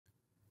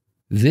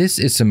This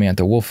is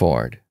Samantha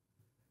Wolford.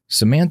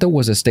 Samantha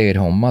was a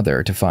stay-at-home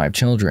mother to 5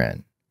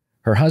 children.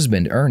 Her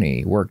husband,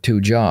 Ernie, worked 2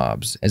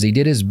 jobs as he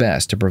did his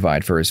best to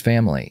provide for his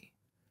family.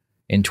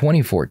 In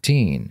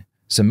 2014,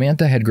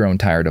 Samantha had grown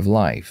tired of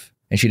life,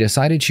 and she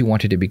decided she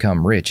wanted to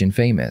become rich and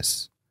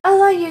famous.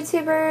 Hello,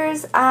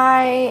 YouTubers.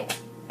 I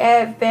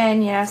have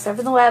been,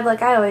 surfing the web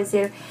like I always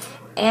do,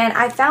 and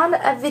I found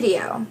a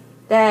video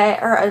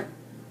or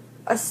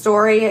a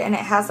story, and it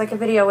has like a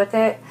video with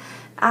it,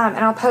 and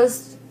I'll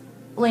post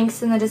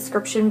links in the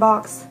description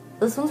box.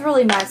 This one's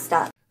really messed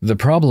up. The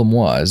problem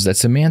was that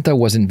Samantha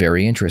wasn't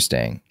very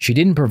interesting. She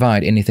didn't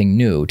provide anything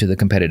new to the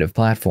competitive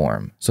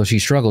platform, so she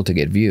struggled to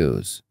get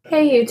views.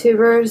 Hey,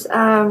 YouTubers.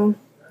 I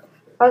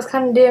was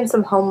kind of doing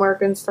some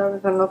homework and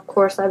stuff, and of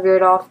course I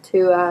veered off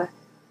to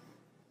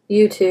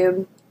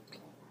YouTube.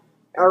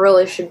 I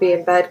really should be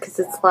in bed because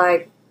it's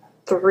like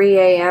 3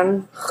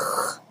 a.m.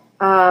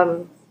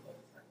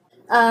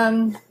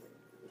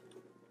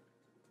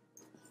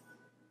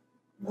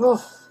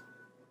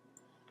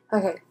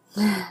 Okay.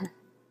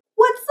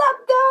 What's up,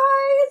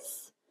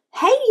 guys?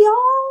 Hey,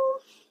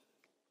 y'all.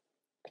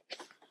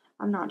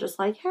 I'm not just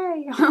like,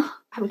 hey.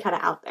 I'm kind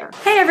of out there.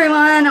 Hey,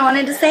 everyone. I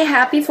wanted to say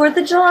happy 4th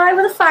of July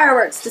with a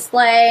fireworks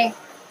display.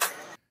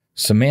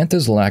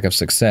 Samantha's lack of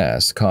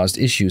success caused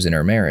issues in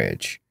her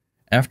marriage.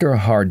 After a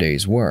hard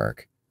day's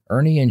work,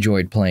 Ernie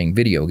enjoyed playing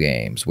video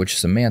games, which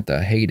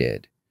Samantha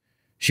hated.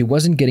 She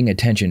wasn't getting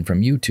attention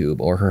from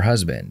YouTube or her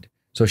husband,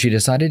 so she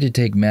decided to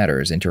take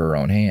matters into her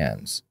own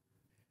hands.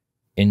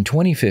 In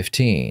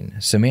 2015,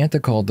 Samantha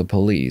called the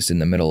police in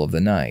the middle of the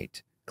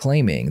night,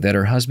 claiming that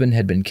her husband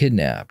had been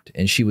kidnapped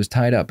and she was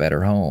tied up at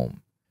her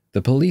home.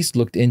 The police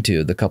looked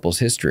into the couple's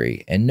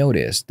history and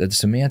noticed that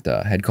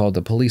Samantha had called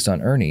the police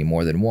on Ernie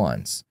more than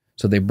once,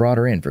 so they brought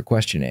her in for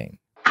questioning.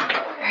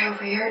 Have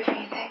we heard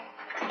anything?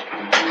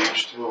 We're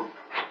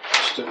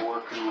still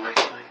working on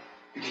everything.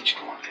 Each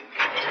going in.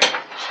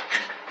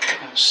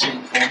 Have a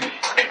seat for me.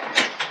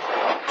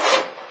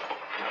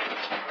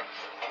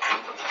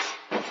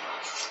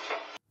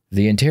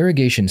 The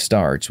interrogation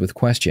starts with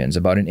questions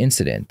about an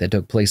incident that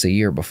took place a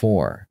year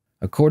before.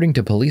 According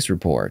to police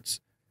reports,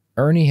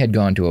 Ernie had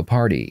gone to a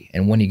party,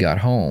 and when he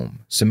got home,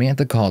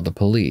 Samantha called the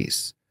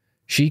police.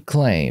 She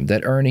claimed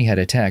that Ernie had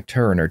attacked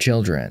her and her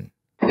children.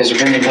 Has there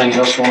been anything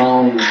else going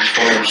on as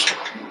far as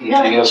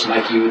anything else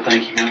make you would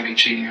think he might be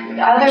cheating on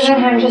you? Other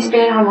than him just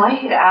being home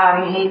late,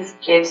 he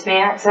gives me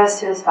access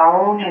to his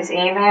phone, his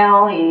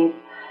email. He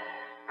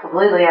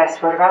completely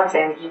asked what about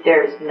saying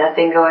there's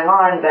nothing going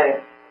on,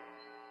 but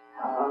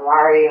why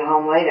are you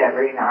home late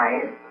every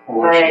night?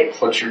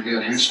 What's your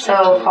good instinct?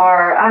 So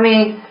far, I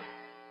mean,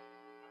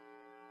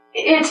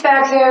 it's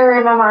back there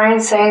in my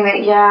mind saying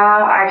that, yeah,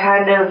 I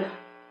kind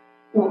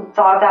of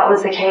thought that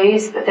was the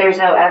case, but there's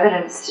no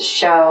evidence to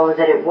show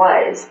that it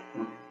was.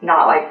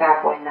 Not like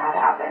back when that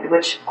happened,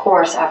 which, of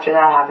course, after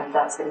that happens,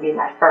 that's going to be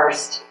my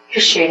first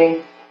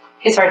shooting.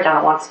 He's already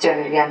done it once, doing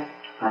it again.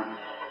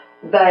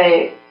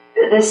 But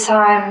this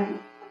time,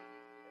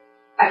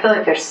 I feel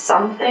like there's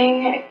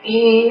something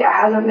he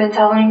hasn't been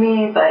telling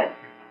me, but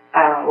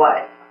I don't know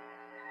what.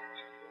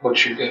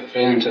 What's your gut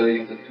feeling tell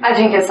you? I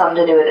think it's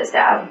something to do with his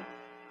dad.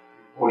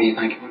 What do you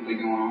think would be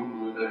going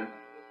on with that?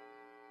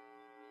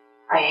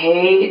 I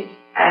hate,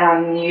 and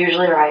I'm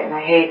usually right, and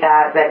I hate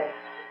that, but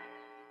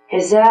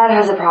his dad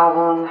has a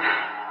problem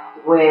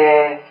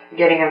with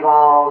getting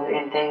involved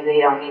in things that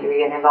he don't need to be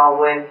getting involved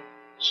with.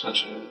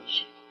 Such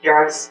as?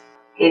 Drugs.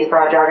 He's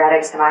brought drug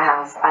addicts to my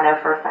house. I know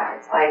for a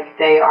fact. Like,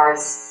 they are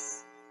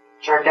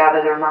drugged out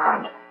of their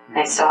mind.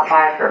 They stopped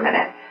by for a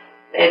minute.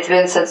 It's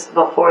been since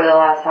before the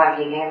last time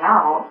he came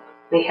out,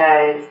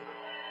 because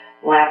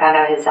when I found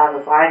out his dad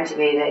was lying to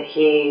me that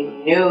he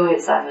knew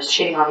his son was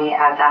cheating on me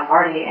at that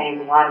party and he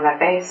was lying to my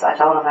face, I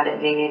told him I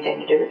didn't need anything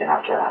to do with it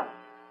after that.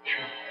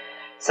 Sure.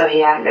 So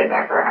he hadn't been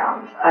back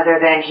around. Other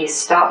than he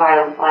stopped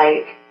by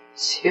like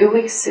 2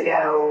 weeks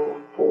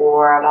ago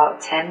for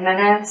about 10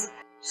 minutes.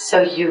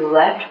 So you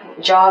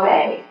left job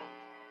A,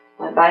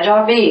 went by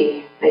job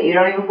B, that you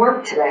don't even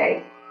work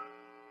today,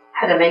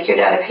 had to make your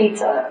dad a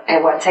pizza,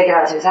 and what, take it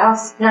out to his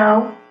house?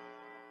 No.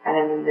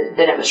 And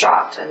then it was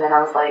dropped, and then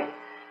I was like,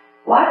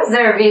 why is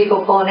there a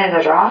vehicle pulling in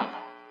to drop?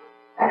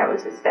 And it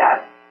was his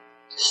dad.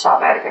 Just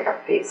stopped by to pick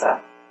up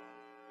the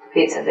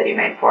pizza that he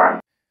made for him.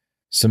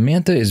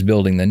 Samantha is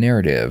building the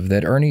narrative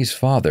that Ernie's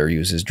father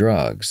uses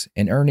drugs,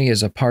 and Ernie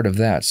is a part of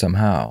that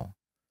somehow.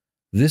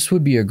 This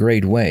would be a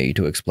great way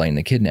to explain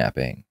the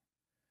kidnapping.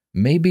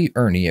 Maybe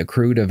Ernie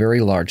accrued a very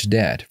large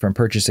debt from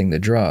purchasing the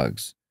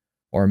drugs,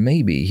 or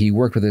maybe he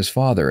worked with his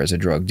father as a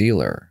drug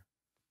dealer.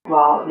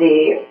 Well,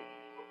 the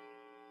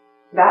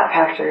bat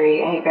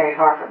factory ain't very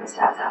far from his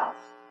dad's house.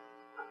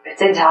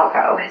 It's in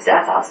Talco. His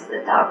dad's house is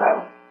in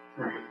Talco.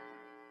 Right.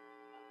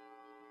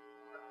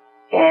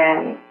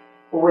 And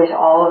with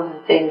all of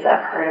the things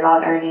I've heard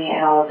about Ernie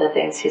and all of the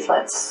things he's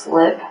let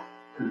slip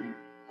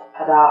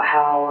about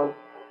how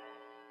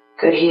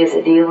good he is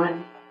at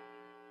dealing,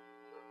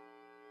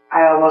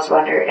 I almost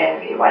wonder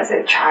if he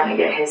wasn't trying to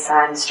get his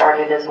son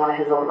started as one of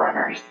his little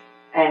runners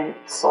and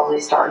slowly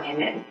starting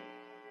him in.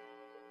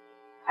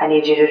 I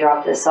need you to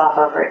drop this off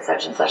over at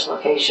such and such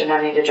location.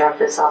 I need to drop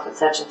this off at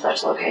such and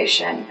such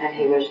location. And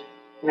he was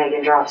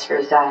making drops for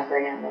his dad and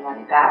bringing him the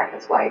money back.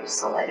 His wife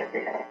still late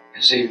every day.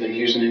 Has he been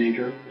using any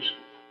drugs?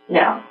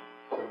 No.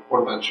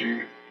 What about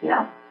you?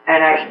 No.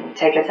 And I can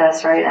take a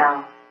test right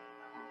now.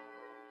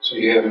 So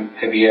you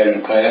have you had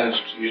in the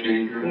past used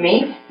any drugs?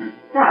 Me? Mm-hmm.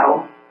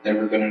 No.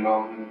 Never been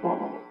involved in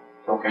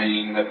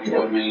cocaine,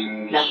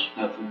 methamphetamines,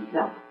 nothing?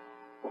 No.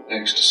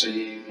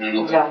 Ecstasy, none of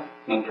No. that?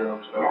 No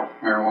drugs at all?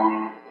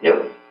 Marijuana?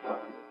 No.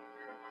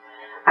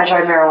 I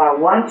tried marijuana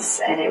once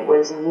and it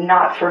was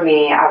not for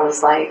me. I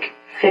was like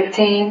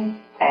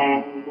 15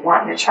 and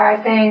wanting to try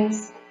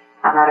things.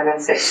 I might have been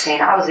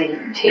 16. I was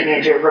a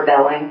teenager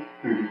rebelling.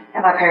 Mm-hmm.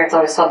 And my parents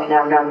always told me,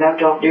 no,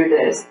 don't do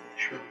this.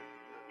 Sure.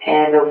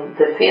 And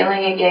the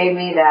feeling it gave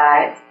me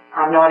that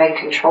I'm not in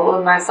control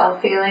of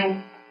myself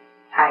feeling,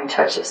 I haven't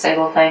touched a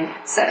single thing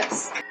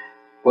since.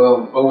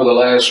 Well, over the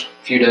last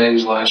few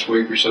days, last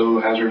week or so,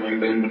 how's everything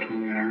been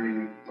between you and her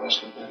and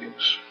last couple of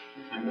days?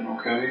 Everything been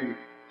okay?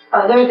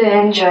 Other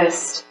than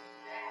just,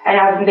 and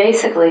I've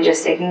basically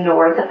just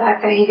ignored the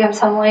fact that he comes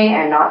home late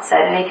and not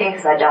said anything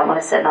because I don't want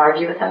to sit and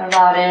argue with him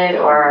about it,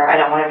 or I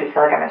don't want him to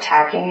feel like I'm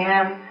attacking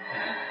him.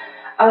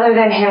 Other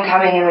than him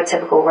coming in with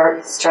typical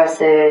work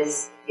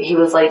stresses, he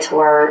was late to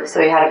work,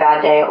 so he had a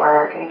bad day at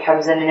work, and he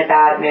comes in a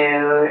bad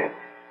mood,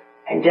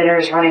 and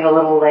dinner's running a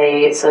little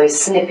late, so he's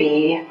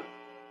snippy.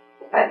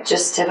 But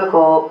just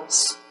typical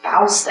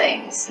spouse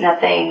things,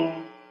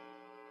 nothing.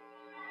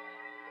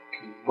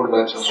 What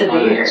about those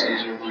severe.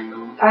 finances? Everything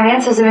going?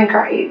 Finances have been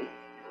great.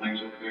 Things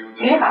okay with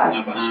that? Yeah.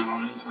 Not behind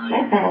on anything?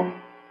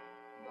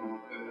 Mm-hmm.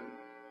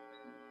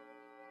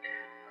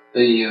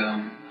 Okay.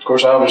 Of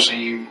course, obviously,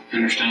 you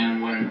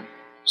understand when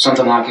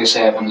something like this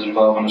happens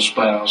involving a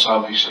spouse.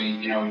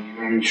 Obviously,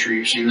 I'm sure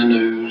you've seen the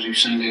news. You've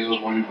seen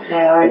deals when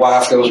the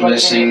wife goes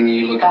missing,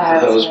 you look at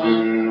the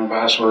husband, or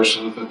vice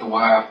versa. Look at the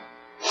wife.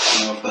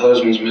 If the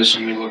husband's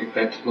missing, we look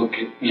at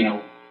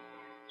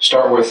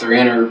start with their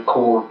inner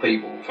core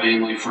people,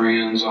 family,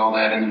 friends, all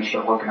that, and then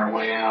start working our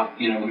way out.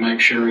 To make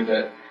sure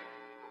that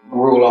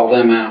rule all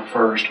them out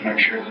first to make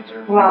sure that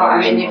they're. Well, I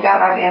mean, you've got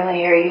my family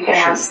here. You can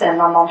ask them.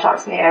 My mom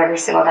talks to me every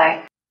single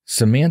day.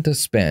 Samantha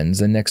spends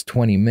the next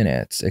 20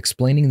 minutes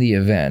explaining the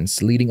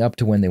events leading up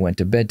to when they went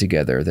to bed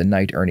together the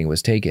night Ernie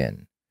was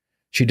taken.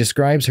 She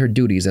describes her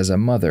duties as a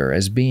mother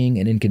as being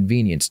an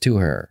inconvenience to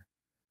her.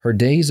 Her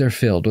days are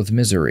filled with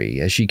misery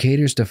as she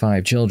caters to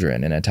 5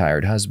 children and a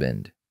tired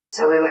husband.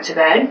 So we went to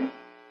bed.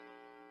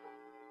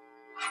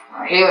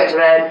 Or he went to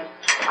bed.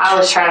 I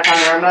was trying to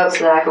find the remote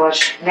so that I could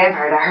watch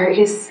Vampire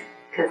Diaries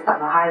because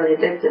I'm highly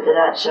addicted to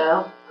that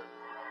show.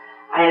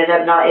 I ended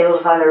up not able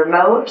to find the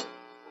remote.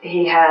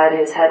 He had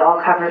his head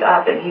all covered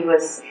up and he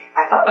was,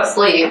 I thought,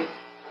 asleep.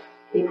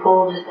 He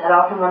pulled his head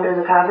out from under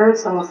the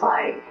covers and was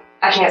like,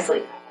 I can't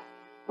sleep.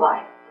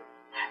 Why?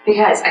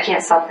 Because I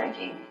can't stop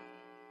thinking.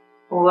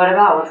 Well, what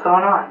about? What's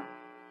going on?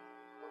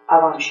 I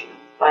want you.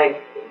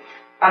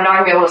 I'm not going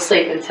to be able to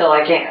sleep until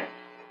I can.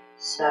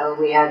 So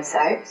we had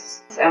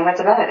sex and went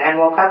to bed and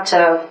woke up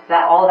to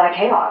all that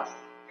chaos.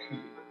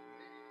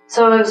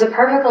 So it was a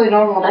perfectly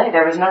normal day.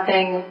 There was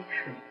nothing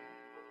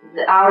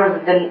out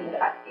of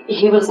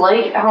he was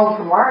late home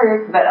from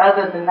work, but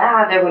other than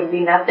that, there would be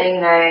nothing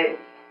that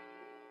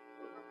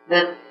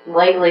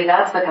lately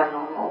that's become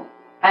normal.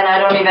 And I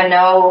don't even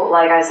know,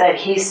 like I said,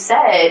 he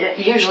said,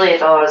 usually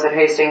it's always at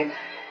Hastings,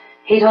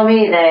 he told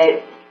me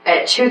that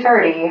at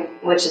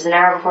 2:30, which is an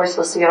hour before he's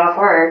supposed to get off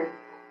work,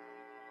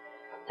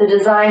 the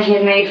design he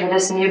had made for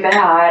this new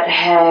bat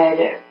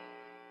had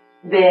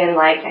been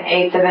like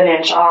 1/8 of an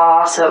inch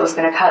off, so it was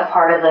going to cut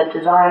part of the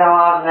design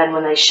off, and then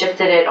when they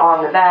shifted it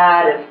on the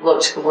bat, it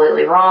looked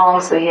completely wrong,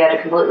 so he had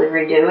to completely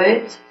redo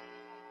it.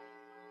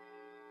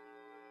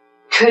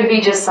 Could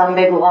be just some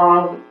big,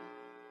 long,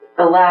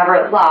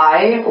 elaborate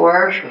lie,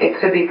 or it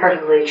could be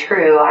perfectly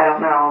true, I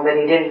don't know, but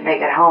he didn't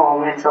make it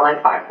home until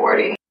like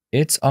 5:40.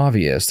 It's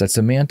obvious that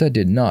Samantha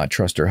did not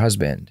trust her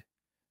husband.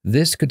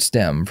 This could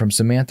stem from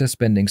Samantha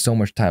spending so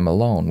much time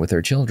alone with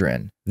her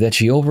children that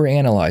she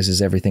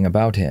overanalyzes everything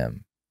about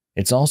him.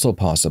 It's also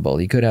possible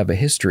he could have a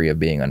history of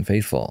being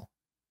unfaithful.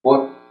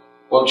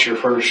 What's your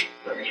first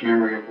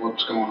memory of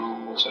what's going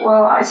on? What's that?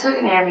 Well, I took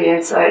an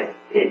Ambien, so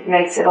it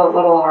makes it a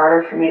little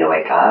harder for me to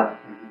wake up.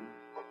 Mm-hmm.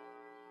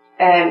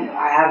 And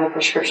I have a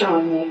prescription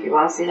with me if you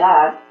want to see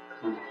that.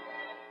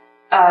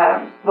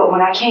 Mm-hmm. But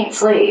when I can't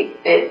sleep,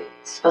 it's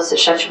supposed to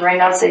shut your brain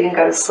down so you can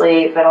go to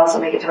sleep, but also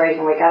make it to where you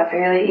can wake up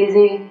fairly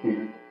easy.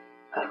 Mm-hmm.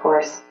 Of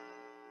course.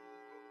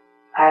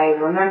 I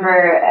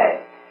remember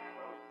at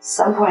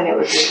some point, it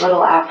was a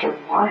little after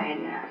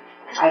 1,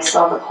 I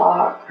saw the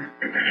clock,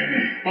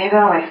 maybe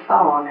on my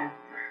phone.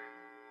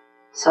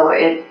 So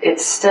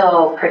it's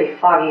still pretty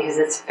foggy because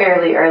it's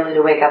fairly early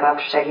to wake up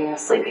after taking a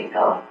sleeping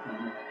pill.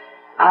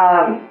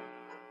 Mm-hmm.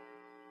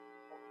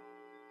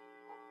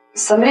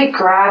 Somebody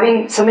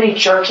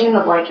jerking the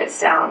blankets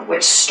down,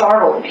 which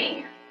startled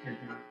me.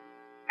 Mm-hmm.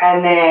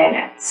 And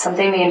then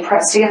something being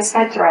pressed against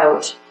my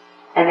throat,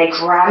 and they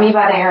grabbed me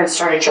by the hair and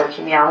started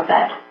jerking me out of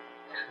bed.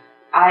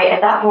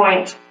 At that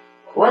point,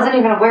 wasn't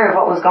even aware of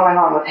what was going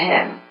on with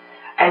him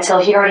until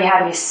he already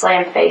had me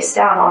slammed face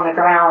down on the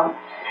ground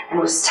and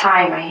was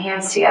tying my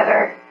hands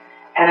together.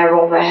 And I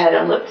rolled my head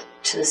and looked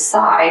to the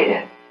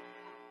side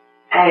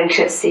and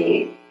could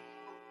see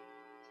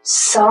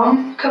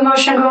some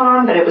commotion going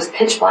on, but it was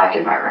pitch black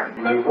in my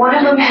room. One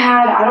of them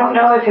had, I don't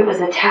know if it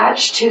was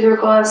attached to their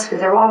gloves,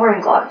 because they were all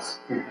wearing gloves.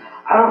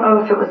 I don't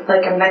know if it was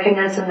like a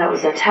mechanism that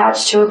was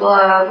attached to a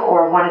glove,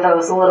 or one of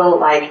those little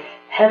like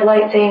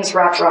headlight things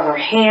wrapped around their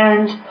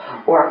hand,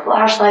 or a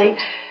flashlight.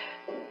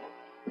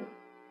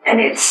 And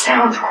it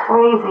sounds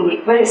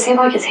crazy, but it seemed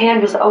like his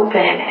hand was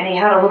open and he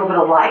had a little bit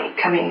of light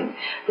coming,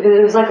 because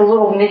it was like a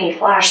little mini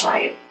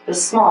flashlight. It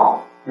was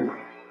small.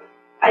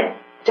 I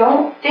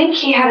don't think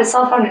he had a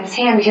cell phone in his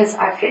hand, because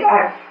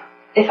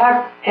if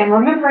I am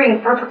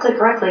remembering perfectly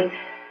correctly,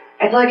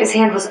 I feel like his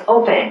hand was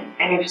open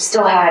and he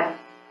still had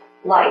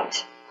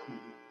light.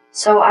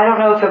 So I don't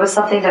know if it was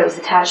something that was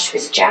attached to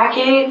his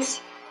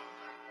jacket,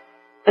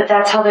 but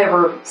that's how they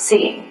were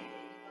seeing.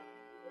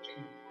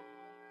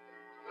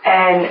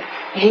 And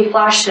he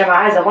flashed it in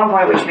my eyes at one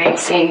point, which made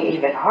seeing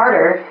even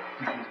harder,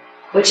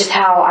 which is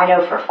how I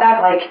know for a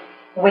fact, like,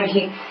 when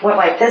he went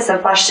like this and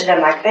flashed it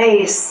in my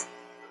face,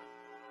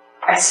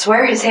 I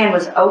swear his hand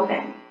was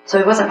open, so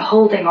he wasn't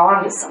holding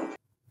on to something.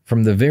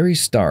 From the very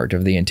start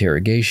of the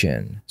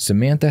interrogation,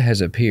 Samantha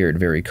has appeared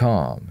very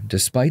calm,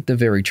 despite the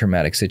very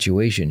traumatic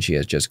situation she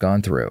has just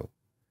gone through.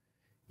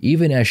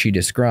 Even as she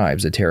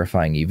describes the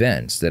terrifying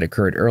events that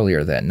occurred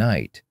earlier that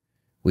night,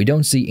 we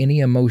don't see any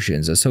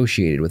emotions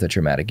associated with a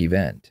traumatic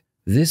event.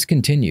 This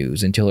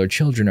continues until her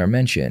children are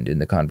mentioned in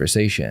the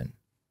conversation.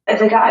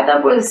 The guy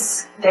that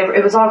was,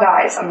 it was all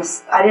guys.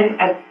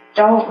 I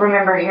don't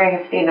remember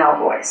hearing a female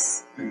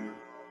voice.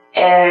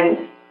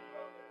 And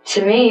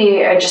to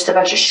me, just a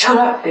bunch of, shut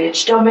up,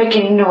 bitch, don't make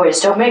any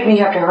noise, don't make me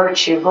have to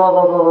hurt you, blah,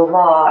 blah, blah, blah,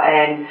 blah,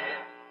 and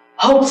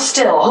hold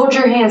still, hold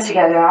your hands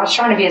together. I was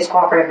trying to be as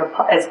cooperative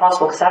as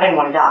possible because I didn't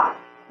want to die.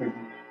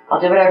 I'll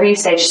do whatever you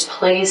say, just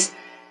please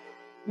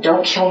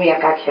don't kill me,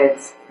 I've got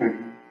kids.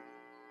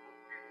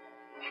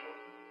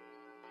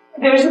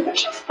 There's a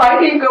bunch of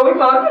fighting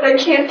going on, but I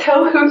can't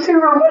tell who's who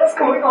or what's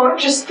going on,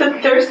 just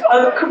that there's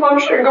other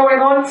commotion going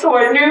on, so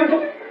I knew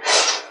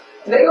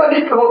that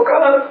they woke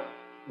up.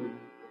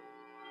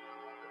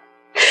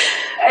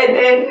 And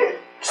then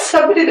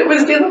somebody that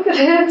was dealing with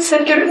him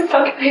said, get the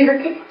fuck out of here,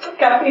 get the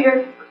fuck out of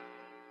here.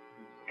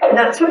 And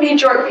that's when he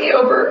dragged me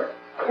over,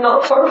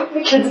 not far from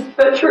the kids'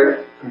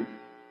 bedroom.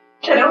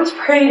 And I was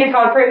praying to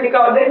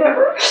God, they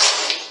never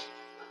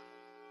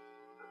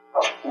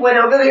went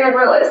over there and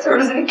realized there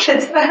was any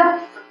kids in the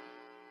house.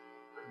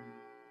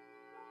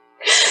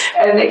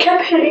 And they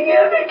kept hitting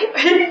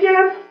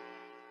him.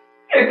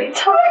 Every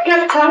time I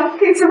kept tying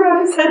things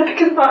around his head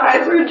because my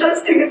eyes were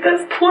adjusting at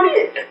this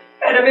point.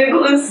 And I'm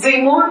able to see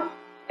more.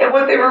 And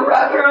what they were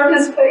wrapping around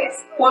his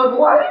face was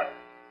white.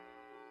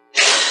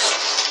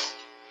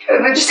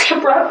 And they just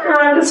kept wrapping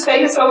around his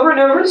face over and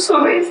over.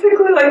 So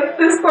basically, like,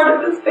 this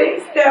part of his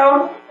face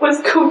down was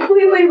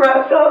completely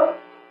wrapped up.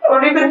 I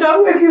don't even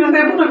know if he was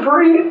able to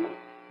breathe.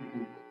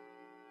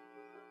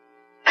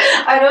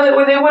 I know that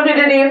when they wanted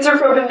an answer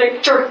from him, they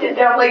jerked it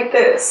down like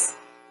this.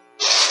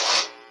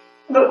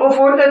 But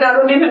before that, I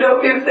don't even know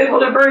if he was able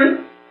to breathe.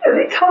 And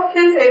they caught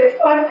his hands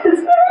on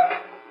his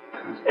back.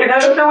 And I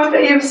don't know what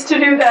they used to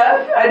do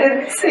that. I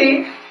didn't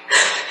see.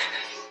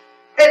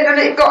 And then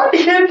it got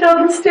him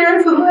down the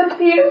stairs and left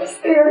me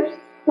upstairs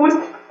with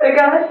a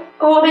guy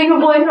holding a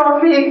blanket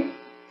on me.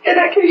 And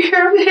I could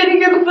hear him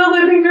hitting him in the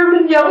living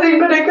room and yelling,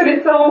 but I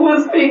couldn't tell what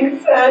was being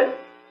said.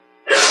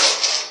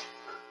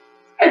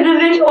 And then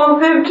they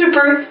told him to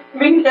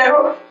bring me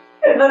down.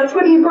 And that's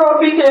when he brought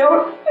me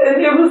down.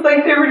 And it was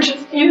like they were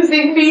just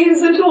using me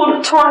as a tool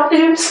to taunt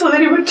him so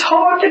that he would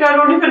talk, and I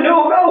don't even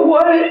know about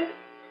what.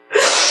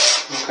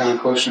 What kind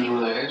of questions were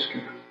they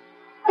asking?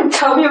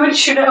 Tell me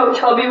what you know.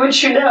 Tell me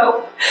what you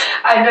know.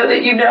 I know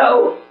that you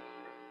know.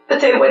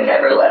 But they would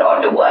never let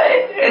on to what.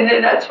 And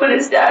then that's when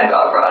his dad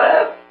got brought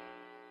up.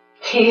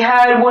 He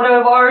had one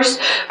of ours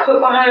put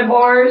behind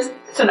bars,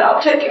 so now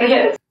I'm taking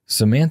his.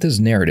 Samantha's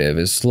narrative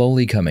is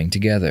slowly coming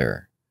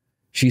together.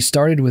 She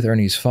started with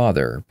Ernie's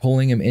father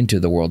pulling him into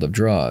the world of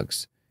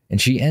drugs,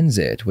 and she ends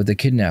it with the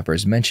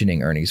kidnappers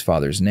mentioning Ernie's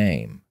father's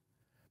name.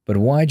 But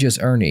why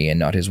just Ernie and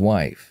not his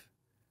wife?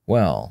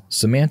 Well,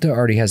 Samantha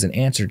already has an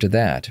answer to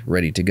that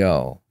ready to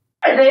go.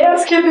 And they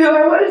asked him who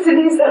I was, and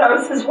he said I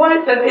was his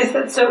wife, and they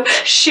said, so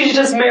she's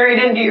just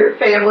married into your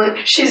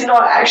family. She's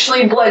not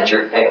actually bled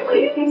your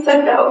family. And he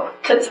said, no,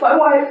 that's my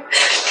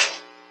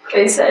wife.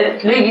 They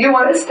said, do you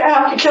want us to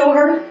have to kill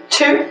her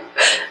too?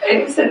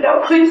 And he said,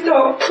 no, please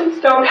don't,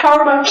 how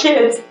are my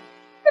kids?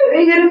 And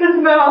they hit him in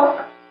the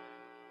mouth.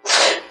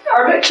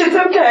 Are my kids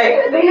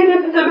okay? And they hit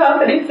him in the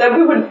mouth, and he said,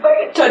 we wouldn't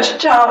fucking touch a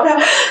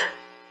child.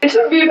 They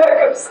took me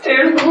back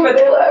upstairs before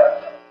they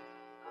left.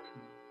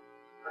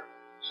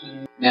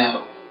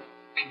 Now,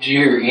 could you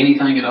hear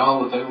anything at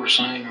all that they were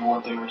saying or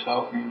what they were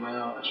talking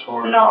about as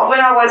far as... No, when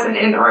I wasn't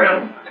in the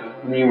room. Okay.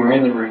 When you were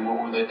in the room,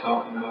 what were they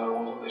talking about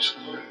or what were they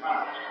saying?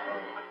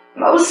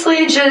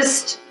 Mostly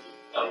just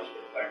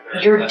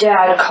your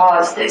dad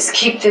caused this.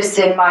 Keep this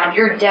in mind.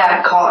 Your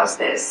dad caused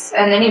this.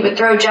 And then he would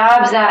throw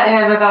jabs at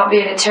him about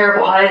being a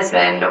terrible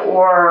husband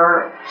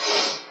or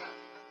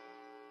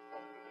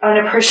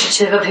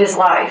unappreciative of his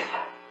life.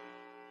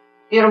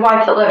 You got a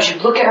wife that loves you.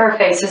 Look at her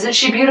face. Isn't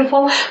she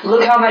beautiful?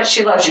 Look how much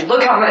she loves you.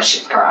 Look how much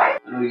she's crying.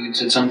 I know you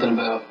said something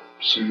about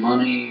some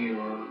money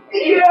or...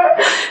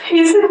 Yeah.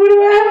 He said, what do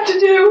I have to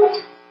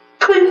do?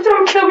 Please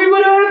don't kill me.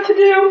 What do I have to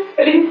do?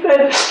 And he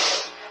said,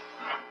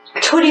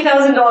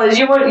 $20,000.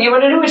 You want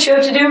to know what you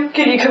have to do?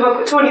 Can you come up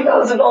with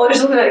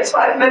 $20,000 in the next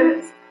 5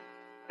 minutes?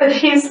 And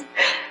he's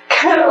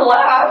kind of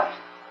laughed,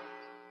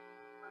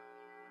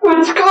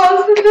 which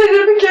caused him to hit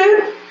him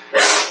again.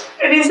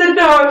 And he said,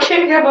 no, I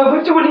can't come up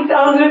with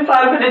 $20,000 in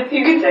 5 minutes.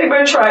 You can take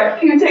my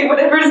truck. You can take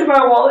whatever's in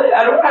my wallet.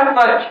 I don't have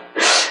much.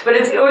 But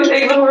it's the only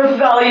thing worth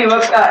value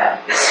I've got.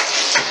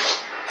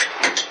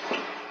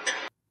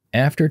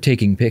 After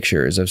taking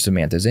pictures of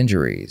Samantha's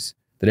injuries,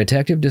 the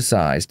detective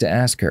decides to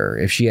ask her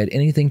if she had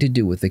anything to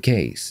do with the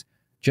case,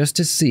 just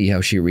to see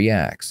how she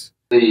reacts.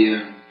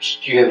 You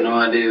have no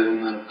idea who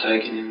might have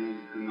taken him,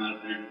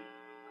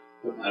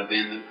 what might have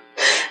been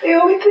The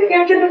only thing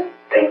I can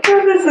think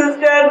of is his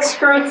dad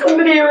screwed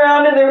somebody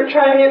around and they were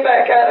trying to get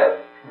back at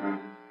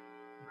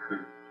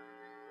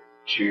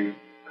him.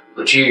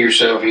 But you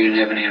yourself, you didn't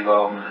have any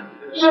involvement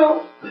in this?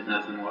 No. With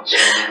nothing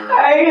whatsoever?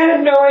 I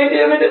had no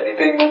idea that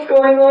anything was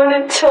going on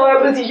until I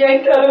was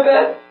yanked out of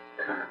bed.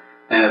 Okay.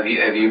 Now,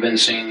 have you been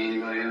seeing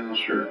anybody else?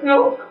 Or?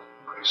 No.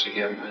 Okay, so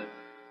you haven't been...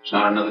 It's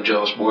not another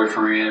jealous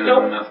boyfriend?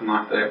 Nope. Nothing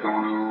like that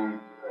going on?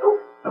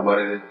 Nope.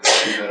 Nobody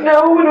that...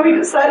 No, when we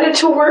decided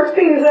to work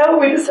things out,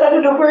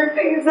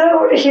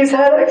 He's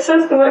had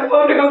access to my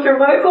phone to go through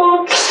my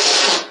phone.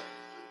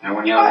 And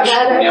when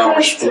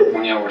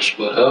y'all were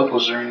split up,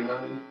 was there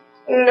anybody?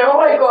 No,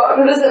 I go out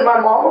and visit my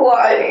mom a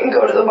lot and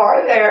go to the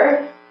bar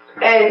there.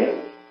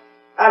 And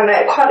I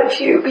met quite a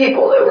few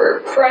people that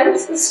were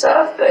friends and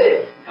stuff,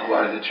 but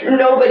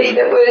nobody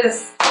that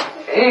was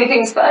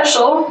anything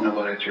special.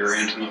 Nobody that you were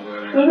intimate with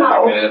or anything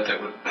No. like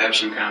that would have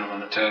some kind of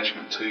an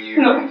attachment to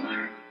you No. or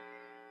anything?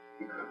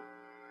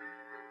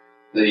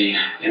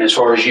 And as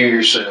far as you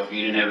yourself,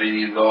 you didn't have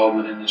any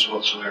involvement in this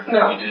whatsoever?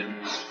 No.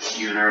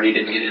 You and Ernie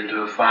didn't get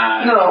into a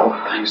fight?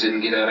 No. Things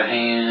didn't get out of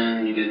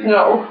hand? You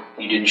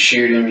didn't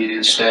shoot him, you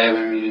didn't stab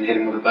him, you didn't hit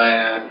him with a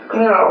bat?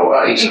 No.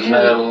 A piece of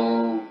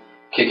metal,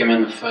 kick him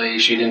in the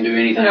face, you didn't do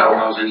anything to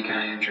cause any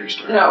kind of injuries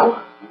to him? No.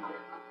 Okay.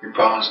 You're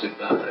positive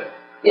about that?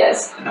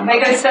 Yes. And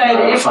Like I said,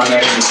 I find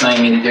out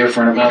anything any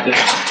different about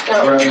that?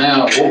 No. Right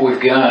now, what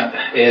we've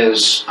got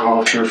is, I don't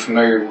know if you're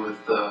familiar with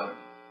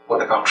what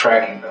they call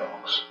tracking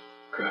dogs.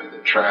 Okay,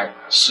 that track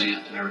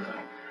scent and everything.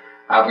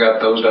 I've got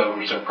those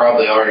dogs. They're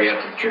probably already up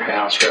at your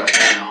house right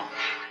now.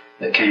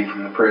 That came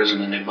from the prison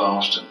in New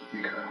Boston.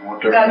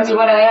 Okay, that's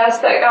what I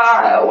asked that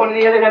guy. One of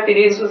the other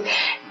deputies was,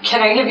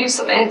 "Can I give you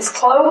some of his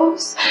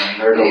clothes?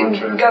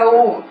 And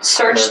go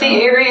search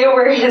the area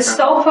where his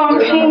cell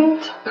phone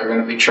pinged." They're going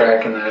to be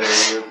tracking that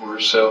area where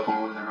his cell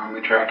phone. They're going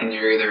to be tracking the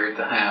area there at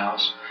the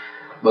house.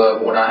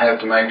 But what I have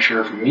to make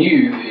sure from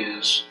you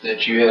is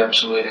that you had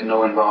absolutely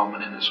no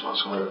involvement in this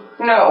whatsoever.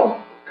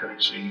 No. Okay,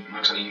 so like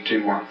I said, you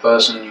two weren't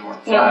fussing, you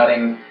weren't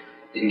fighting,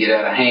 didn't get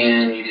out of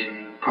hand, you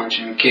didn't punch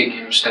him, kick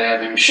him,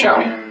 stab him, shoot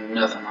him,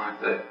 nothing like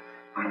that.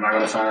 I'm not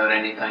going to find out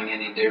anything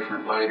any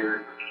different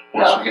later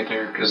once we get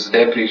there, because the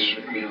deputies,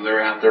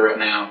 they're out there right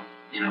now,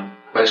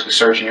 basically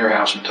searching your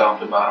house from top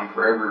to bottom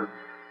for every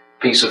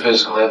piece of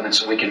physical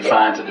evidence that we can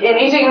find to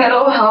anything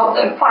that'll help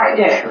them find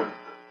it. Sure.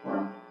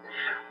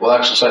 Well,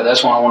 actually, say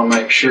that's why I want to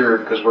make sure,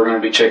 because we're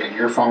going to be checking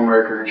your phone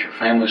records, your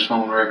family's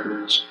phone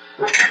records.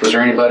 Was there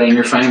anybody in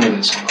your family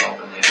that's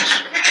involved in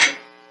this?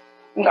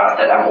 Not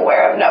that I'm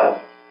aware of, no.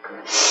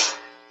 Okay.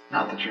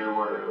 Not that you're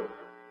aware of?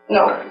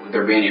 No. Okay. Would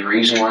there be any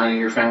reason why any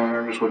of your family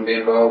members wouldn't be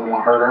involved in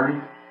what hurt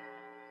Ernie?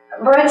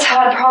 Brett's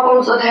had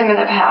problems with him in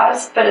the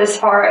past, but as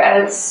far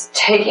as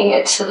taking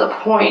it to the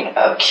point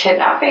of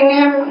kidnapping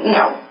him,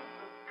 no.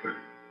 Okay.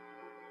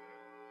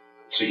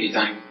 So you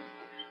think,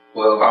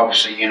 well,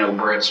 obviously you know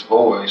Brett's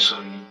voice,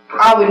 so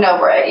I would know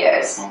Brett,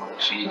 yes. Okay,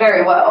 so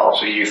very well.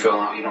 So you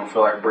don't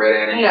feel like Brett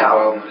had any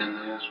involvement in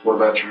this? What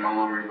about your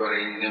mom or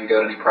anybody? Any of them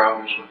got any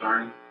problems with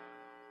Ernie?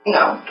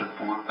 No. To the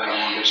point they don't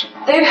want to do something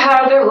like They've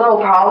had their little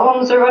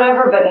problems or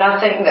whatever, but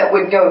nothing that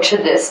would go to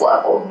this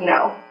level,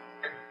 no.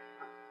 Okay.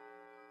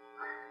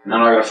 And I'm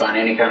not going to find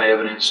any kind of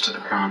evidence to the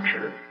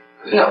contrary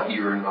that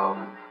you were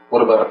involved in.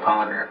 What about a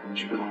polygraph? Would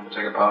you be willing to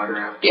take a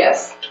polygraph?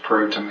 Yes. To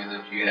prove to me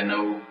that you had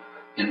no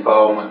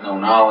involvement, no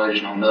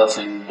knowledge, no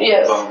nothing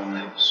involved in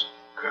this?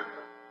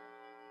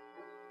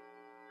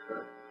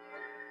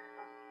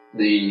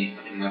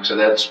 Like I said,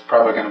 that's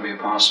probably going to be a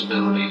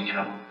possibility,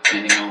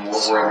 depending on what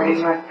Sorry,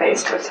 my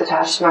face gets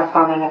attached to my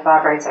phone and it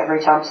vibrates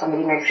every time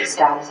somebody makes a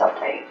status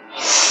update.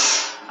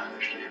 I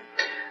understand.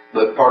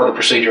 But part of the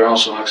procedure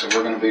also, like I said,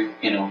 we're going to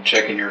be,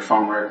 checking your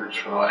phone records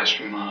for the last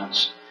few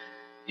months.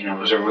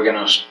 We're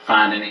going to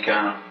find any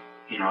kind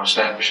of,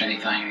 establish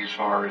anything as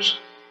far as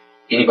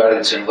anybody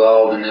that's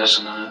involved in this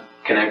and not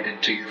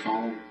connected to your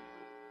phone?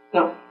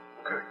 No.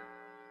 Okay.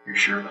 You're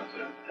sure about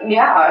that?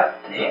 Yeah,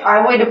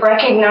 I would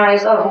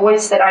recognize a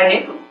voice that I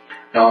knew.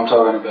 No, I'm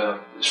talking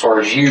about as far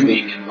as you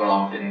being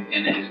involved in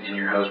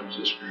your husband's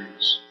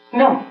experience.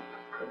 No.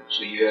 Okay.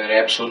 So you had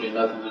absolutely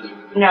nothing to do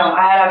with it? No,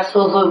 I had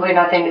absolutely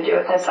nothing to do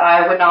with this.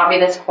 I would not be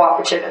this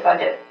cooperative if I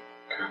did.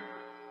 Okay.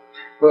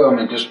 Well, I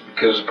mean, just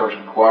because a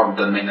person cooperates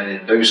doesn't mean they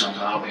didn't do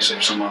something. Obviously,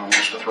 if someone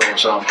wants to throw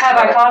us off. Have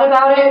I thought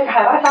about it?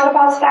 Have I thought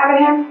about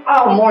stabbing him?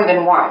 Oh, more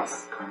than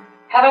once. Okay.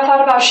 Have I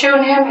thought about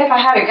shooting him if I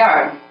had a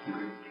gun?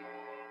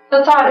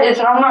 The thought is,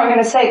 and I'm not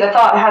going to say the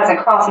thought hasn't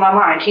crossed my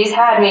mind. He's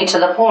had me to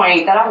the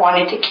point that I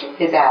wanted to kill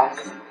his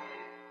ass.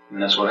 And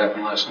that's what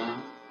happened last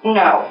night?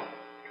 No.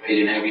 He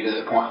didn't have you to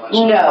that point last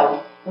night?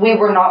 No. We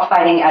were not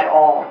fighting at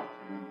all.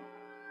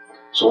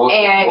 So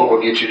what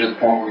would get you to the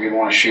point where you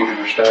want to shoot him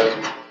or stab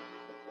him?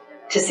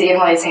 To see him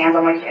lay his hands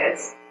on my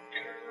kids.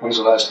 When's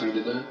the last time you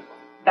did that?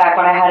 Back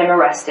when I had him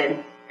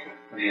arrested.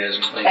 He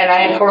hasn't. And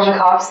I informed the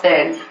cops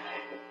then.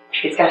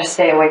 He's got to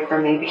stay away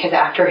from me because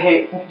after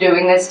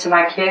doing this to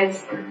my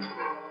kids.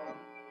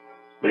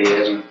 But he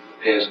hasn't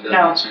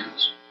done it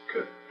since?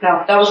 Okay.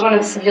 No, that was one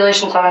of the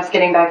stipulations on us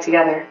getting back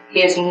together.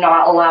 He is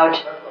not allowed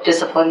to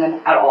discipline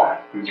them at all.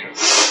 Okay.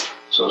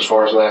 So as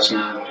far as last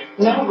night?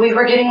 No, we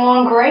were getting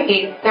along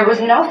great. There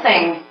was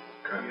nothing.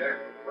 Okay.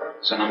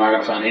 So I'm not going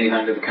to find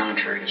anything to the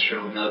contrary to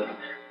show nothing.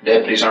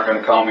 Deputies aren't going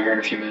to call me here in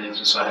a few minutes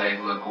and say, hey,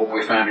 look, what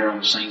we found here on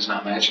the scene's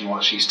not matching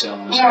what she's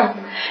telling us. No.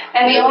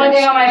 And the only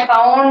thing on my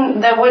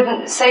phone that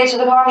wouldn't say to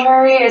the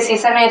contrary is he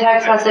sent me a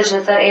text message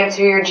that said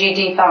answer your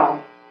GD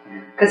phone.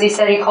 Because he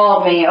said he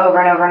called me over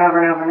and over and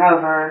over and over and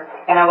over,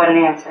 and I wasn't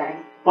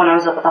answering when I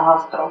was up at the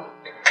hospital.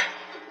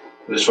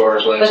 As far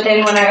as last But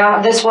then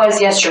when this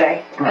was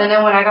yesterday, and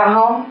then when I got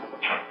home,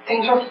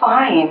 things were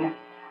fine.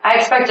 I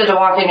expected to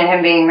walk into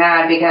him being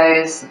mad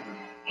because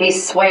he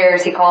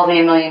swears he called me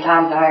a million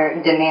times and I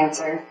didn't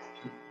answer.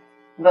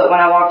 But when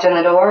I walked in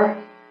the door,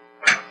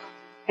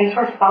 things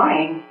were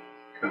fine.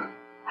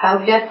 I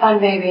hope you had fun,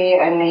 baby.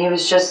 And he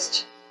was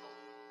just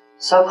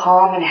so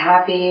calm and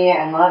happy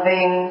and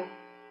loving.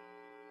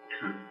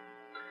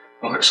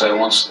 Well, like I say,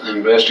 once the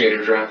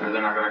investigators are out there,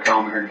 they're not going to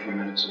call me here in a few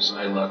minutes and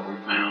say, look, we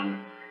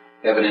found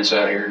evidence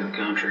out here to the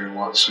country of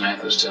what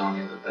Samantha's telling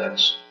you,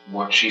 that's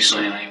what she's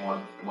saying ain't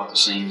what the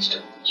scene's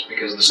telling us.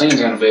 Because the scene's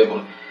going to be able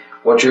to,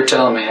 what you're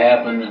telling me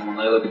happened, and when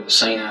they look at the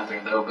scene out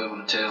there, they'll be able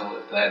to tell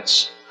if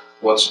that's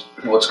what's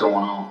going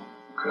on.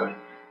 Okay.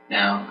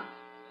 Now,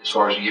 as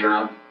far as you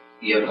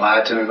haven't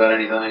lied to me about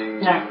anything,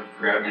 you haven't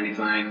forgotten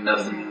anything,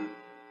 nothing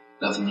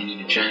you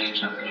need to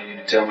change, nothing you need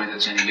to tell me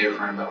that's any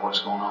different about what's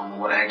going on,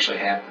 what actually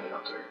happened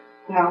out there.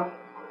 No.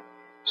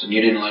 So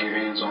you didn't lay your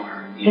hands on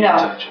her? You didn't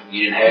touch her?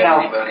 You didn't have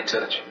anybody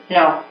touch her?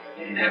 No.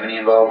 You didn't have any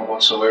involvement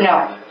whatsoever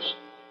No. in this?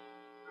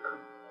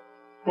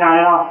 Not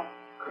at all.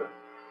 Okay.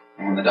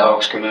 And when the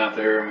dogs come out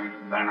there,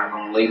 they're not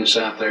going to leave us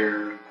out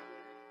there,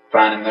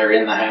 find them there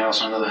in the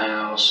house, under the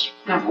house,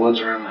 in the woods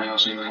around the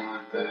house, anything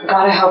like that?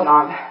 God, I hope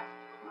not.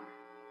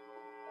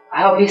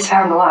 I hope he's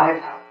found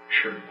alive.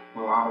 Sure.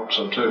 Well, I hope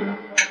so too.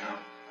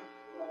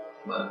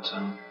 But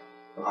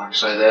like I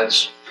say,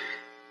 that's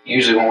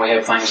usually when we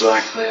have things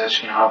like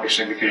this,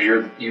 obviously because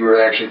you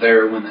were actually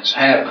there when this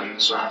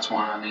happened, so that's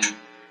why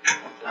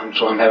I'm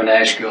having to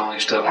ask you all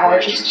these tough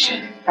questions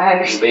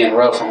and being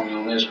rough on you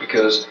on this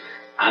because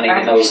I need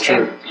to know the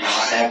truth.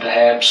 I have to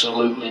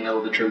absolutely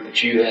know the truth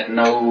that you had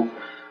no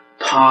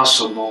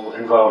possible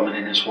involvement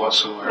in this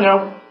whatsoever.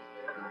 No.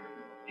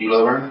 You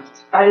love her?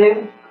 I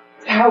do.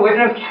 I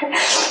wouldn't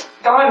have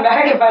gone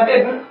back if I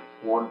didn't.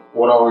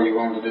 What all are you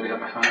willing to do to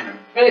help me find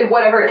him?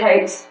 Whatever it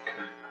takes.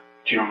 Okay.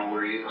 But you don't know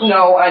where he is?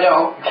 No, I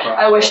don't.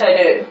 I wish I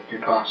did.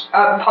 You're positive?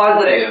 I'm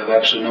positive. You have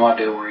absolutely no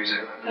idea where he's at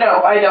right now?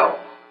 No, I don't.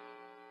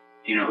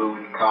 Do you know who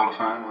we can call to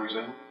find where he's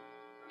at?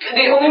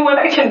 The only one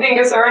I can think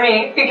is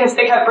Ernie, because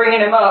they kept bringing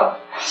him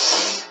up.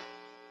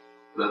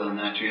 Other than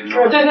that, you have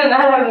no Other than that,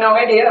 I have no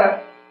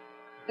idea.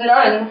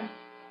 None.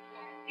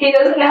 He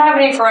doesn't have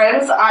any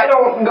friends. I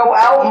don't go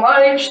out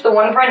much. The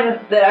one friend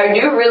that I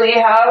do really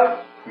have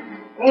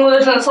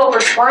lives in Sulphur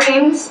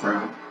Springs.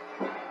 Right.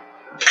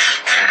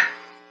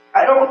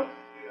 I don't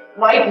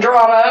like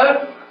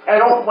drama. I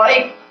don't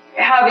like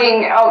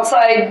having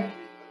outside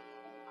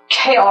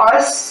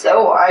chaos,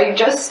 so I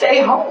just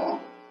stay home.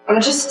 I'm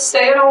just a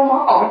stay-at-home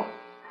mom.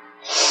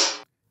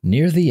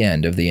 Near the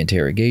end of the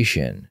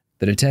interrogation,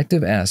 the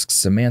detective asks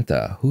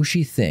Samantha who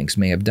she thinks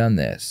may have done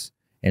this,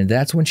 and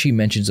that's when she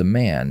mentions a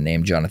man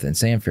named Jonathan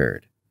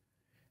Sanford.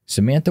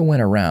 Samantha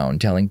went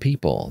around telling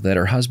people that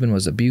her husband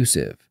was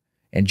abusive,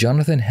 and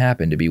Jonathan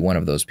happened to be one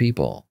of those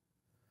people.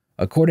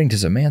 According to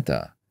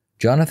Samantha,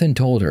 Jonathan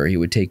told her he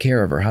would take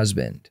care of her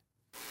husband.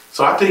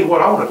 So I tell you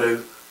what I want to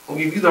do. I'm going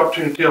to give you the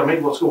opportunity to tell me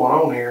what's going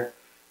on here.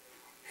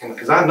 And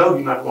because I know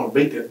you're not going to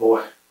beat that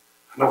boy.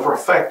 I know for a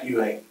fact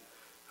you ain't.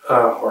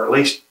 Or at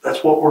least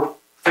that's what we're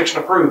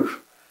fixing to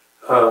prove.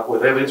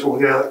 With evidence we'll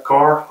get out of that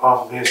car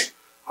off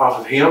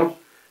of him.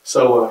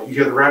 So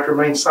you have the right to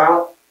remain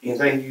silent.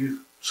 Anything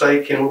you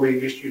say can be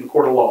against you in the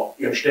court of law.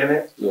 You understand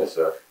that? Yes,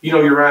 sir. You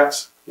know your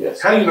rights?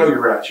 Yes. How do you know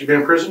your rights? You've been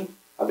in prison?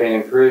 I've been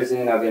in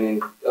prison. I've been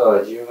in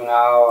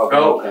juvenile.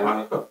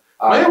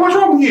 Man, what's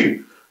wrong with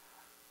you?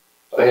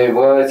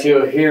 Well,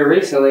 until here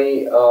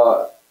recently,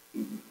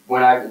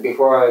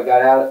 before I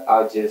got out,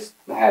 I just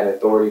had an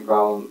authority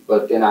problem.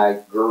 But then I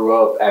grew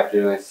up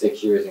after doing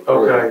 6 years in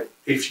prison. Okay.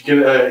 If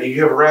you can,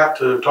 you have a right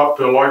to talk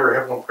to a lawyer or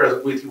have one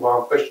present with you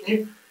while I'm questioning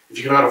you. If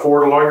you cannot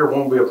afford a lawyer,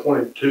 one will be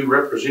appointed to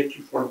represent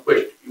you for any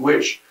question if you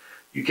wish.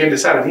 You can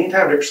decide at any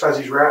time to exercise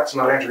these rights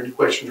and not answer any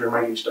questions or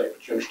make any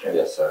statements. You understand?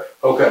 Yes, sir.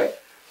 Okay.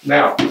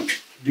 Now,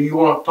 do you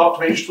want to talk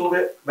to me just a little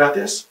bit about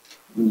this?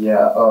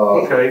 Yeah.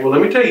 Okay. Well,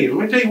 let me tell you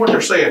what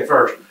they're saying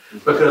first,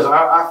 because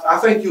I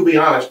think you'll be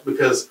honest,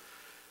 because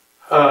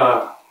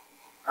our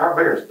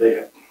bear's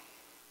dead.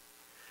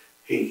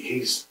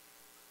 He's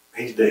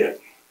dead.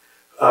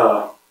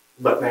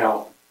 But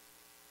now,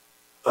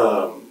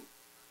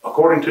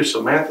 according to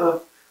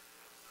Samantha,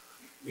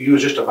 you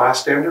was just a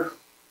bystander.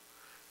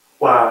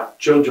 Why,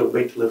 JoJo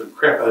beat the living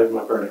crap out of him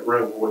up there in that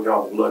room where we got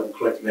all the blood and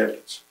collecting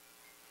evidence.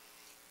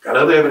 Got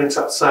other evidence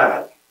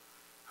outside.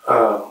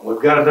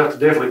 We've got enough to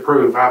definitely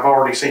prove. I've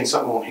already seen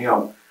something on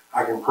him.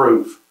 I can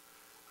prove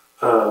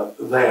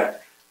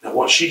that. Now,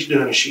 what she's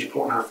doing is she's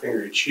pointing her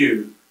finger at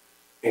you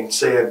and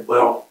said,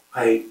 well,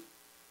 hey,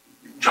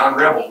 John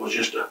Rebel was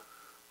just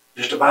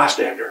a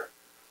bystander.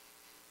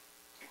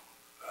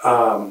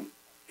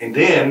 And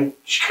then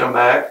she come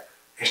back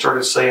and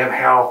started saying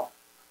how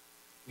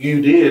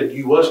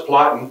you was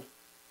plotting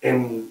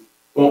and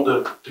want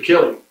to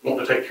kill him, want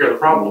to take care of the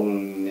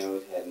problem. No,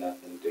 it had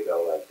nothing to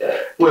go like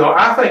that. Well,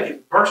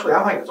 personally,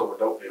 I think it's over a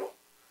dope deal.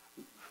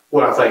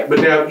 What I think. But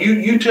now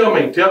you tell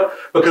me,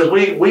 because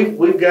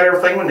we've got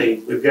everything we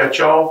need. We've got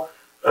y'all.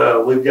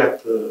 We've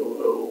got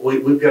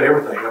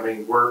everything. I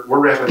mean, we're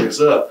wrapping this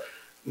up.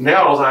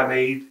 Now all I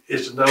need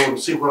is to know and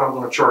see what I'm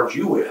going to charge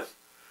you with.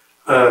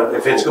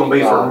 If it's going to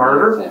be for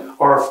murder,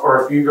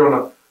 or if you're going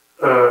to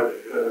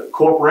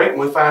cooperate, and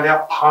we find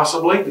out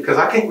possibly, because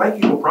I can't make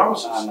you no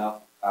promises. I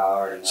know. I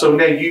already know. So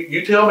now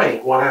you tell me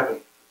what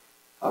happened.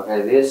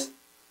 Okay, this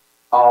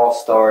all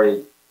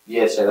started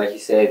yesterday. Like you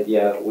said,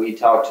 yeah, we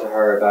talked to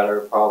her about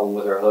her problem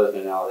with her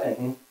husband and all that.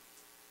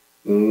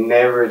 Mm-hmm.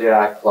 Never did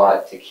I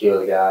plot to kill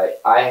the guy.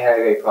 I have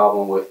a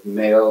problem with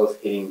males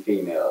hitting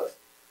females.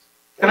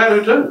 And I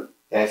do too.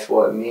 That's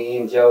what me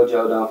and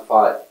JoJo done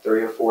fought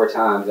 3 or 4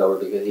 times over,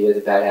 because he has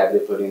a bad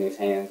habit of putting his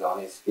hands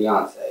on his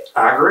fiance.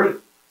 I agree.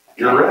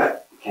 You're right.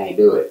 Can't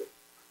do it.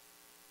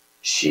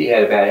 She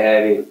had a bad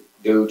habit.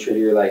 Dude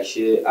treated her like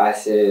shit. I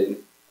said,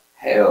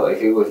 hell,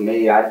 if it was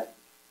me, I'm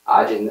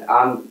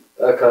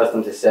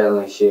accustomed to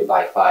settling shit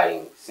by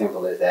fighting.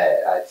 Simple as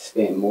that. I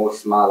spent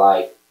most of my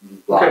life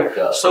locked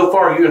up. So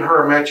far, you and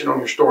her are matching on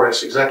your story.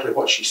 That's exactly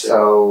what she said.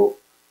 So,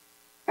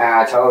 and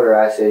I told her,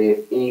 I said,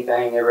 if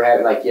anything ever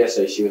happened, like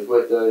yesterday, she was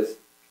with us.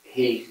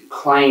 He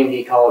claimed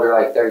he called her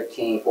like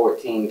 13,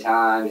 14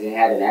 times and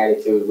had an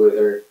attitude with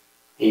her.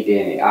 He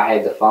didn't. I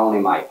had the phone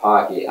in my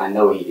pocket. I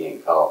know he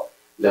didn't call.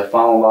 The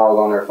phone log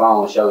on her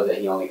phone shows that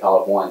he only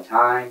called 1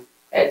 time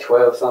at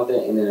 12 something,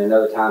 and then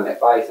another time at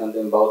 5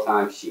 something. Both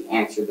times she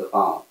answered the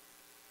phone.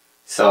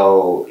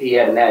 So he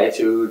had an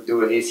attitude,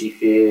 threw a hissy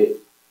fit,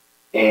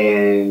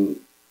 and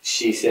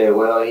she said,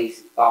 well,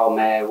 he's all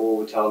mad,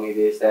 told me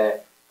this,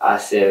 that. I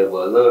said,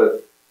 well,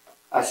 look,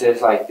 I said,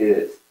 it's like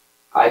this.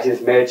 I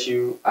just met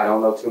you. I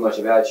don't know too much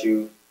about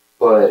you,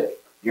 but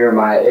you're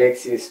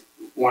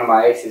one of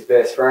my ex's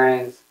best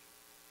friends.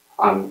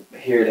 I'm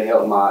here to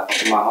help my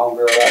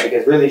homegirl out,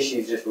 because really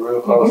she's just a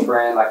real close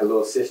friend, like a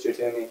little sister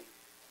to me.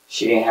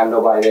 She didn't have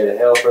nobody there to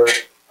help her.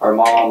 Her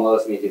mom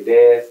loves me to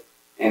death,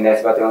 and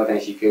that's about the only thing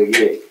she could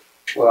get.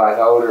 Well, I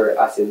told her,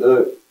 I said,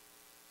 look,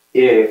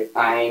 if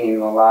I ain't even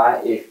gonna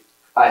lie, if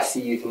I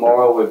see you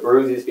tomorrow with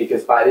bruises,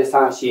 because by this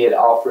time she had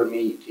offered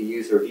me to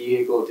use her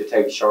vehicle to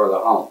take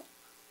Charlotte home.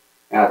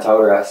 And I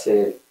told her, I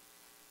said,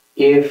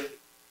 if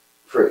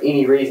for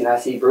any reason I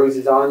see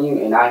bruises on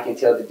you and I can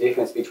tell the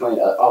difference between,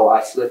 oh,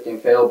 I slipped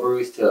and fell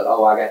bruise to,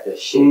 oh, I got the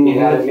shit beat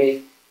out of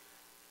me.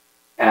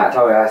 And I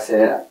told her, I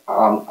said,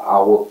 I'm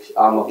going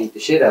to beat the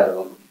shit out of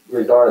them,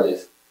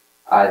 regardless.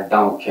 I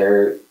don't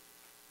care.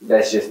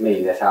 That's just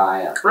me. That's how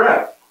I am.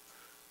 Right.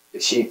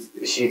 She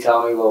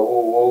told me,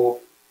 well,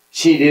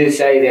 she did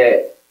say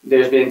that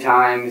there's been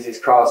times it's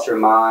crossed her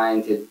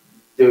mind to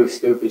do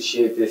stupid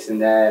shit, this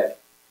and that.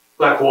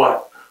 Like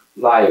what?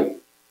 Like,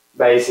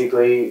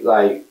 basically,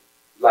 like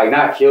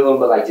not kill them,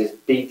 but like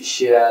just beat the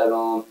shit out of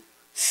them,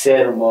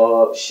 set them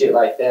up, shit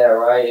like that,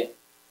 right?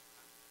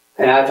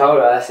 And I told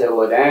her, I said,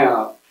 well,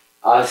 damn.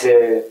 I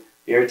said,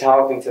 you're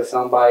talking to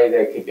somebody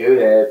that could do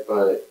that,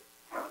 but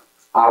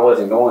I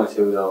wasn't going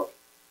to, though.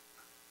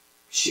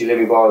 She let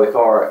me borrow the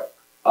car.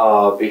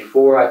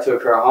 Before I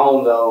took her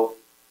home, though,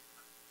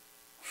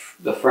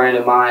 the friend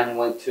of mine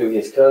went to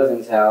his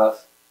cousin's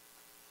house.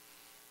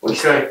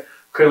 Okay,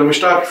 let me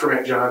stop you for a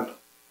minute, John.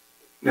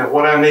 Now,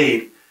 what I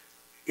need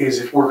is,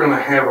 if we're going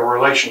to have a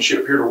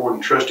relationship here to where we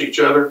can trust each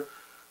other,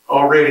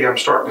 already I'm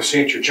starting to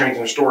sense you're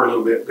changing the story a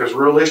little bit, because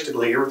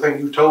realistically, everything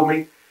you told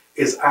me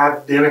is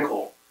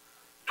identical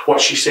to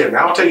what she said.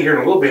 Now, I'll tell you here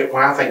in a little bit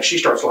when I think she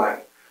starts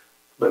lying.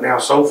 But now,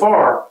 so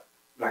far,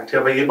 I can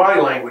tell by your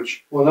body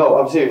language. Well, no,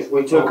 I'm serious.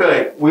 We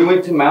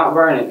went to Mount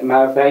Vernon. As a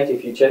matter of fact,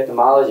 if you check the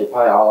mileage, it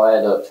probably all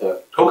add up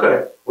to.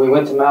 Okay. We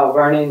went to Mount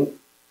Vernon.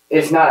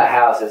 It's not a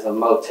house, it's a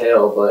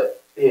motel,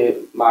 but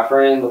my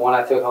friend, the one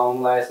I took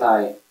home last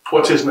night.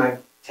 What's his name?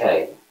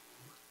 Tay.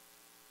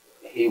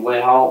 He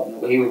went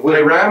home. He was with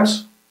Tay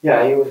Rams?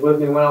 Yeah, he was with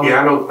me when I was.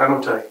 Yeah, I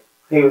know Tay.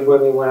 He was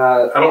with me when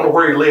I don't know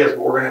where he lives,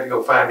 but we're going to have to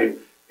go find him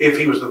if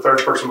he was the third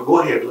person. But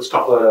go ahead, let's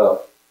talk.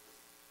 But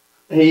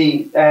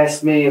he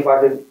asked me if I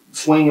could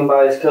swing him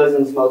by his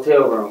cousin's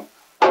motel room.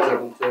 I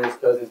took him to his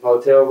cousin's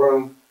motel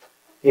room.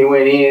 He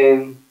went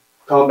in,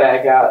 come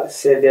back out,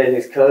 said that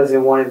his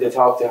cousin wanted to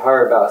talk to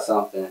her about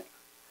something.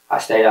 I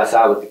stayed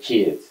outside with the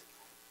kids.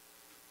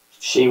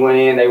 She went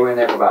in, they were in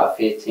there for about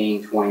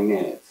 15, 20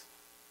 minutes.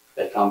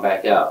 They come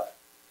back out.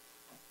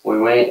 We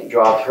went,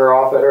 dropped her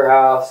off at her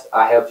house.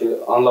 I helped her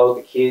unload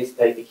the kids,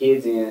 take the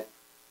kids in.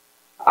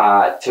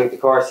 I took the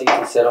car seats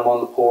and set them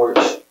on the porch.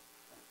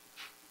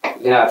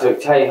 Then I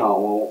took Tay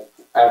home. Well,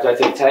 after I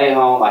took Tay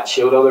home, I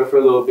chilled over for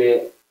a little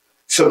bit.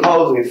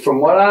 Supposedly,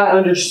 from what I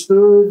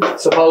understood,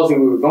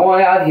 supposedly we were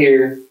going out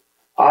here.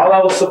 All I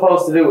was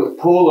supposed to do was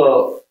pull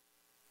up,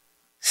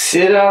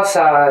 sit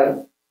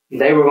outside.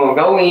 They were going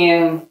to go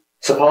in,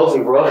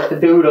 supposedly rough the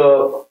dude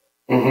up.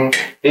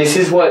 Mm-hmm. This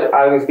is what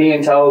I was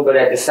being told, but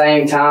at the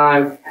same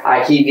time,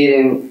 I keep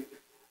getting,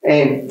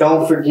 and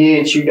don't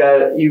forget, you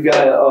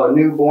got a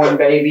newborn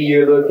baby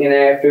you're looking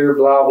after,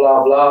 blah,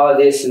 blah, blah,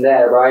 this and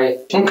that, right?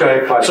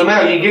 Okay, so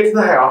now you get to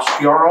the house,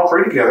 you are all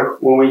three together.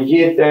 When we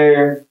get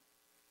there,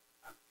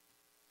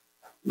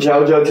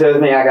 JoJo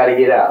tells me I got to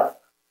get out.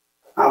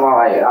 I'm all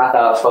right, I thought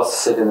I was supposed to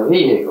sit in the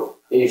vehicle.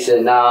 He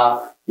said,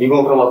 nah, you're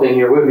going to come up in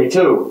here with me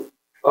too.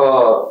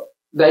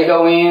 They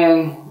go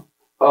in.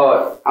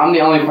 I'm the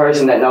only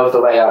person that knows the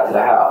layout to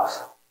the house.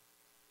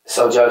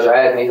 So JoJo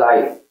asked me, he's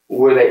like,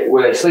 where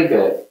they sleep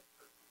at?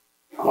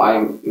 I'm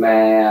like,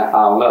 man, I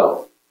don't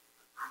know.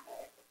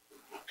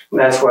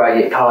 That's where I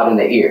get caught in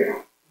the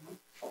ear.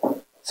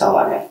 So I'm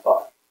like, man,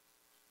 fuck.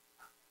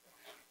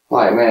 I'm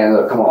like, man,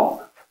 look, come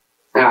on.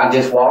 And I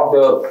just walked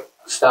up,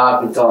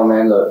 stopped, and told him,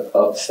 man, look,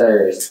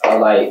 upstairs. I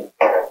was like,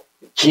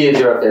 kids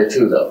are up there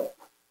too, though.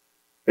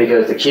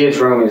 Because the kids'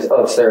 room is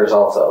upstairs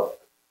also.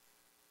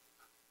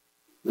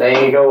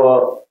 They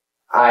go up.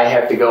 I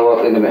have to go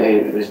up in the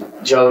middle. It was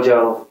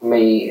JoJo,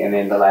 me, and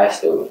then the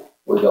last dude.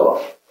 We go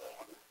up.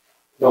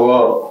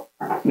 Go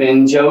up.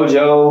 Then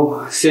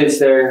JoJo sits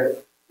there,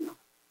 and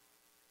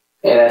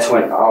that's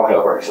when all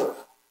hell breaks loose.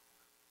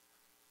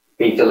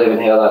 Beat the living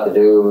hell out the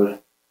dude.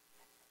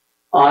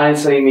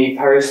 Honestly, me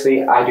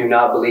personally, I do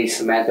not believe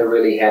Samantha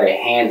really had a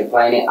hand to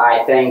play in it.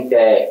 I think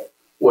that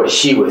what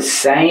she was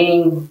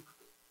saying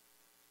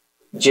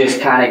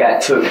just kind of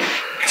got took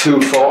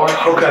too far.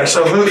 Okay,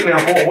 so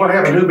what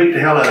happened? Who beat the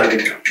hell out of him?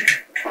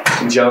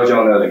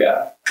 JoJo and the other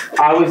guy.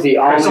 I was the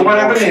only. So what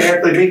happened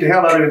there? They beat the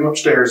hell out of him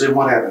upstairs, and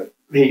what happened?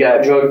 He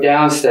got drugged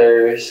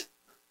downstairs,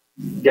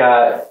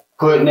 got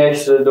put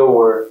next to the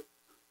door.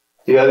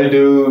 The other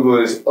dude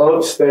was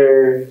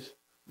upstairs,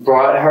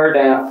 brought her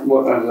down.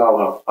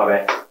 No,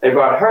 okay. They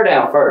brought her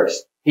down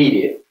first. He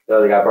did. The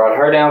other guy brought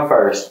her down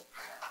first.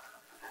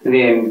 And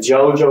then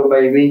JoJo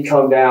made me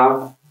come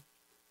down.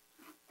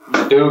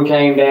 The dude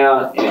came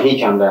down, and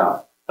he come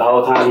down. The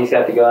whole time he's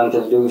got the gun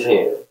to the dude's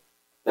head.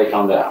 They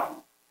come down.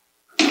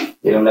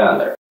 Get him down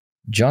there.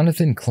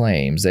 Jonathan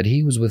claims that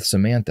he was with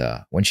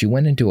Samantha when she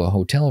went into a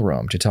hotel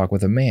room to talk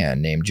with a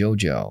man named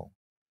JoJo.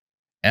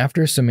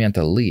 After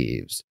Samantha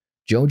leaves,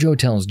 JoJo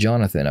tells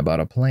Jonathan about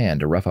a plan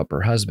to rough up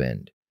her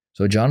husband,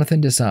 so Jonathan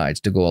decides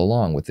to go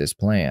along with this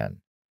plan.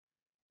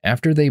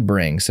 After they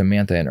bring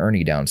Samantha and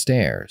Ernie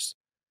downstairs,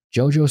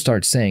 JoJo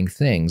starts saying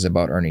things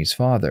about Ernie's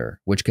father,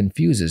 which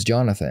confuses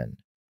Jonathan.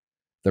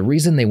 The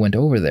reason they went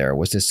over there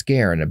was to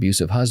scare an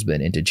abusive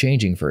husband into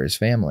changing for his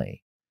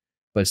family.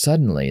 But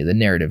suddenly, the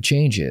narrative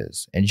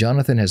changes, and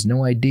Jonathan has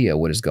no idea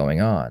what is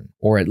going on,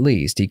 or at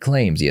least he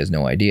claims he has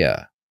no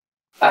idea.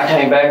 I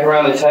came back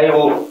around the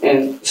table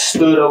and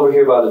stood over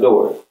here by the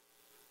door.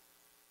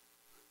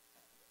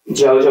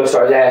 JoJo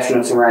starts asking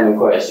him some random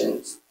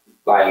questions.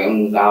 Like, I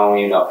don't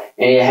even know.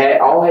 And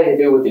it all had to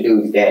do with the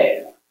dude's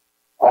dad.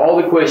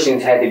 All the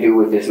questions had to do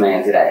with this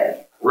man's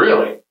dad.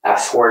 Really? I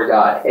swear to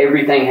God.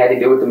 Everything had to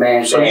do with the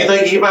man's dad. So you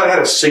think he might have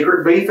had a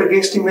secret beef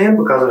against him then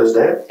because of his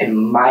dad? It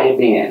might have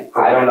been. Okay.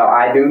 I don't know.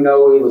 I do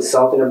know it was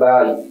something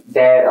about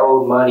dad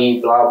owed money,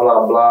 blah,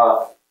 blah,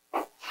 blah.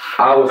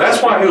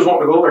 That's why he was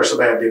wanting to go there so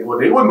bad, didn't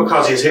it? It wasn't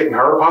because he's hitting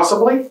her,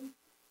 possibly?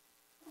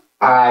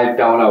 I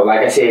don't know. Like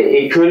I said,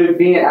 it could have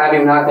been. I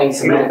do not think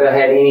Samantha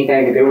had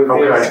anything to do with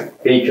this.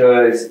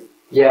 Because,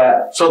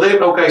 yeah. So then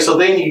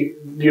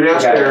you're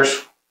downstairs.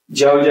 Okay.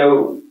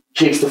 JoJo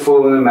kicks the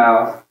fool in the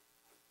mouth,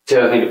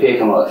 tells me to pick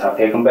him up. So I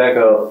pick him back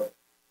up,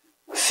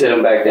 sit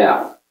him back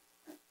down.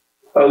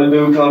 Other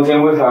dude comes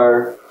in with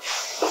her,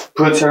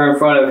 puts her in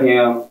front of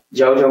him.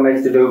 JoJo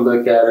makes the dude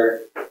look at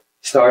her,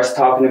 starts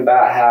talking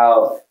about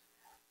how,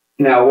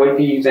 now what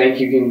do you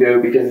think you can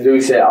do? Because the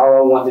dude said, all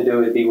I want to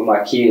do is be with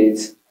my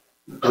kids.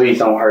 Please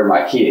don't hurt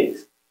my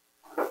kids.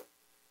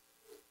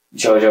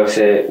 JoJo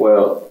said,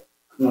 well,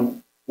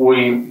 What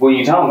are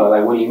you talking about?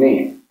 Like, what do you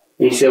mean?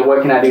 He said,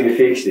 what can I do to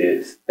fix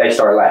this? They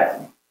start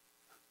laughing.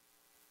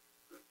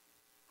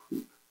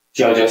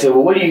 JoJo said,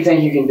 well, what do you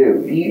think you can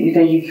do? You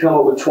think you can come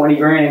up with 20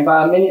 grand in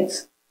 5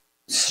 minutes?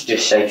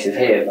 Just shakes his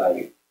head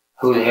like,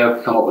 who the hell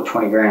can come up with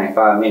 20 grand in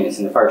 5 minutes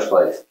in the first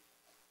place?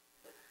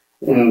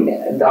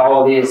 And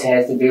all this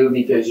has to do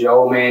because your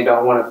old man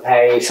don't want to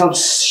pay, some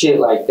shit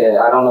like that.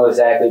 I don't know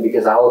exactly,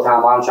 because the whole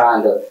time I'm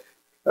trying to,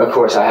 of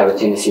course I have a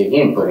tendency of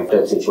getting put in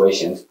tough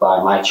situations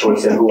by my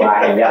choice of who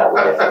I hang out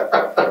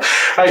with.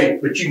 Hey,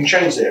 but you can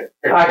change that.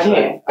 I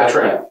can. That's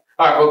right. All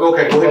right, well,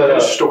 okay, go ahead and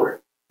finish the story.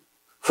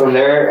 From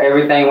there,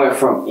 everything went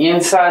from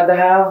inside the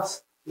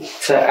house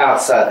to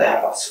outside the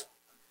house.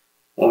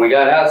 When we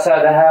got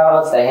outside the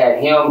house, they had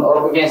him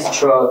up against the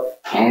truck,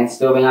 hands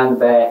still behind the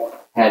back,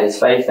 had his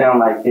face down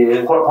like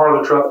this. What part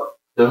of the truck?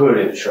 The hood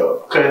of the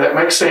truck. Okay, that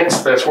makes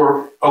sense. That's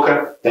where,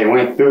 okay. They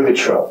went through the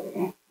truck.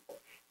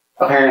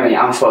 Apparently,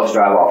 I'm supposed to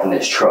drive off in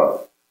this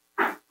truck.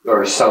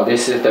 Or so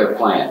this is their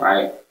plan,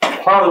 right?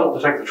 Why do they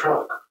want to take the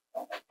truck?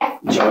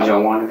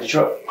 JoJo wanted the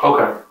truck.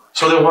 Okay.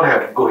 So then what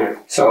happened? Go ahead.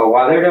 So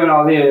while they're doing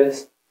all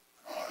this,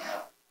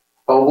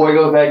 old boy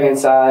goes back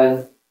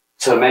inside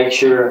to make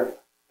sure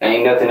there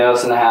ain't nothing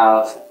else in the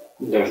house.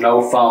 There's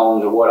no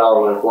phones or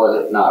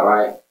what not,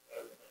 right?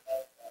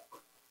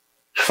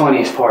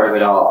 Funniest part of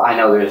it all, I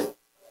know there's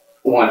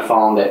one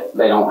phone that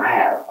they don't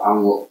have.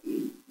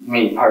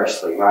 Me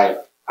personally, right?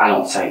 I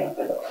don't say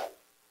nothing though.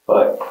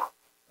 But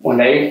when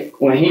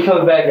he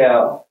comes back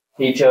out,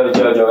 he tells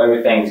JoJo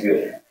everything's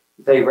good.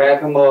 They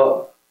wrap him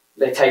up,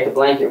 they take the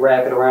blanket,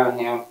 wrap it around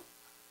him.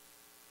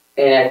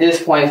 And at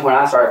this point is when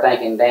I start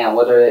thinking, damn,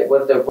 what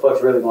the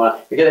fuck's really going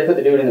on? Because they put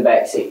the dude in the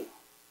back seat.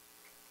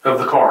 Of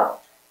the car?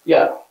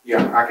 Yeah.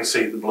 Yeah, I can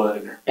see the blood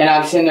in there. And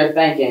I'm sitting there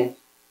thinking.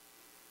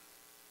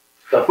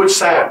 Which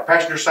side?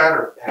 Passenger side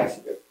or?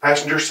 Passenger.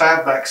 Passenger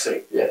side, back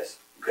seat? Yes.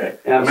 Okay,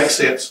 that makes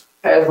sense.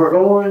 As we're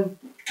going,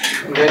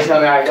 they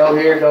tell me, all right, go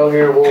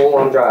here, whoa,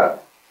 I'm driving.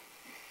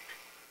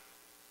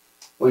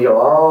 We go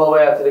all the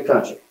way out to the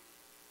country.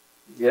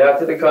 Get out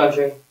to the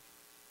country.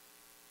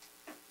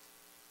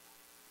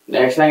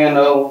 Next thing I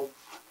know,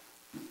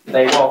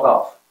 they walk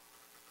off.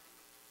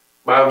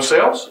 By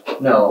themselves?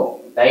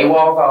 No, they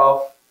walk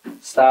off,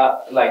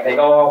 stop, like they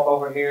go off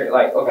over here,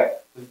 like, okay.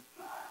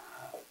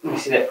 Let me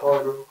see that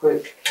card real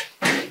quick.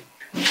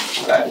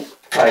 Okay,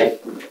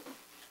 like,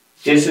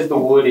 this is the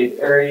wooded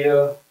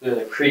area, there's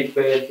a creek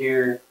bed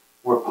here,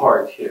 we're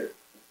parked here.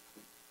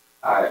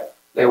 Alright,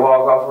 they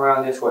walk off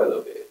around this way a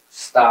little bit.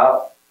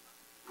 Stop.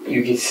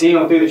 You can see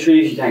them through the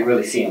trees, you can't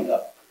really see them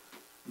though.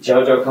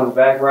 JoJo comes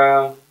back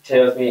around,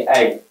 tells me,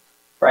 hey,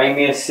 bring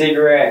me a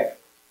cigarette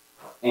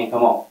and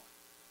come on.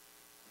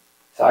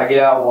 So I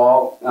get out and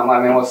walk, and I'm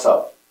like, man, what's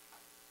up?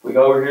 We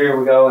go over here,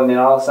 and then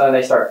all of a sudden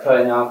they start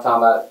cutting, and I'm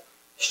talking about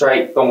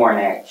straight thorn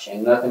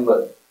action, nothing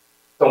but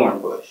thorn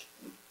bush.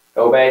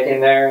 Go back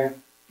in there,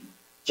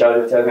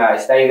 JoJo tells me, all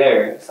right, stay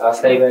there. So I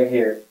stay back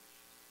here.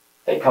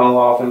 They come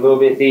off a little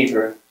bit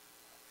deeper.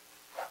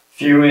 A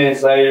few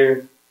minutes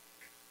later,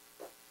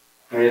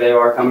 here they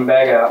are coming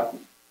back out.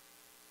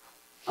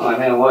 I'm like,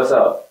 man, what's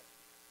up?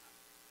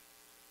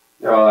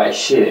 They're all like,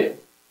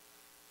 shit,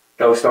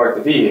 go start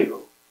the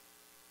vehicle.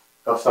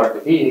 Go start the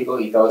vehicle,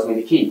 he throws me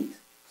the keys.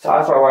 So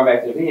I start running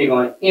back to the vehicle,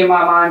 and in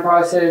my mind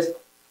process,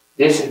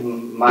 this is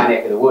my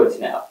neck of the woods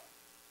now.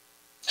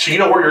 So you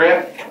know where you're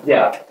at?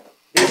 Yeah,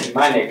 this is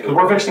my neck of the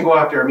woods. We're fixing to go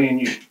out there, me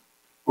and you.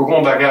 We're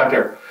going back out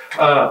there.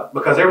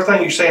 Because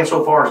everything you're saying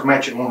so far is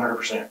matching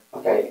 100%.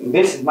 Okay,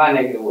 this is my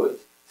neck of the woods.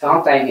 So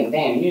I'm thinking,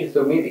 damn, you just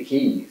threw me the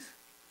keys.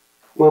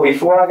 Well,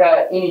 before I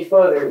got any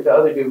further, the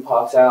other dude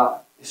pops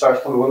out and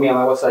starts coming with me. I'm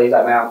like, what's up? He's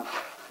like, man,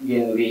 I'm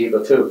getting in the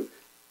vehicle too.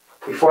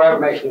 Before I ever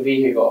make the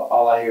vehicle,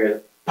 all I hear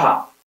is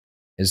pop.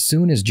 As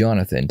soon as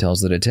Jonathan tells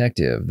the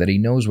detective that he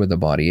knows where the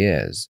body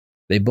is,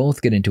 they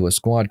both get into a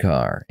squad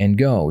car and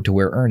go to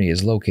where Ernie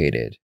is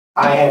located.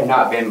 I have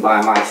not been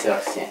by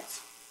myself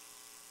since.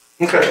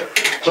 Okay,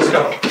 let's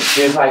go.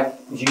 Just like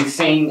you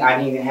seen, I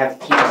didn't even have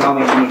to keep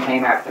coming when you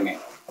came after me.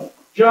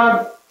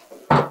 John,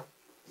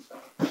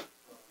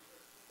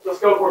 let's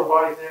go where the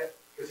body's at,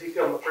 because he's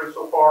telling the truth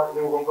so far, and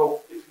then we're going to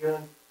go get the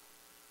gun.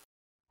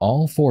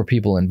 All 4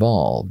 people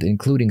involved,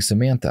 including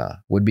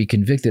Samantha, would be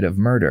convicted of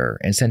murder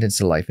and sentenced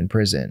to life in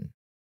prison.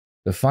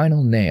 The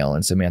final nail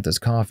in Samantha's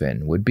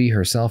coffin would be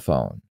her cell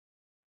phone.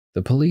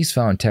 The police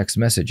found text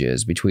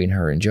messages between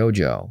her and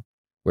JoJo,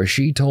 where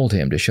she told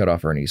him to shut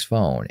off Ernie's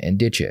phone and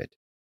ditch it.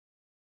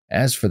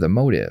 As for the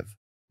motive,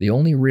 the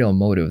only real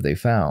motive they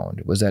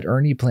found was that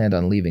Ernie planned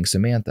on leaving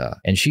Samantha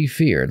and she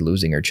feared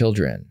losing her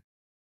children.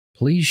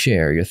 Please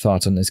share your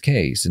thoughts on this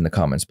case in the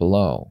comments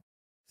below.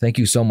 Thank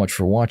you so much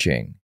for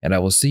watching, and I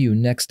will see you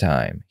next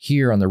time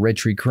here on the Red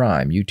Tree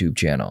Crime YouTube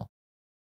channel.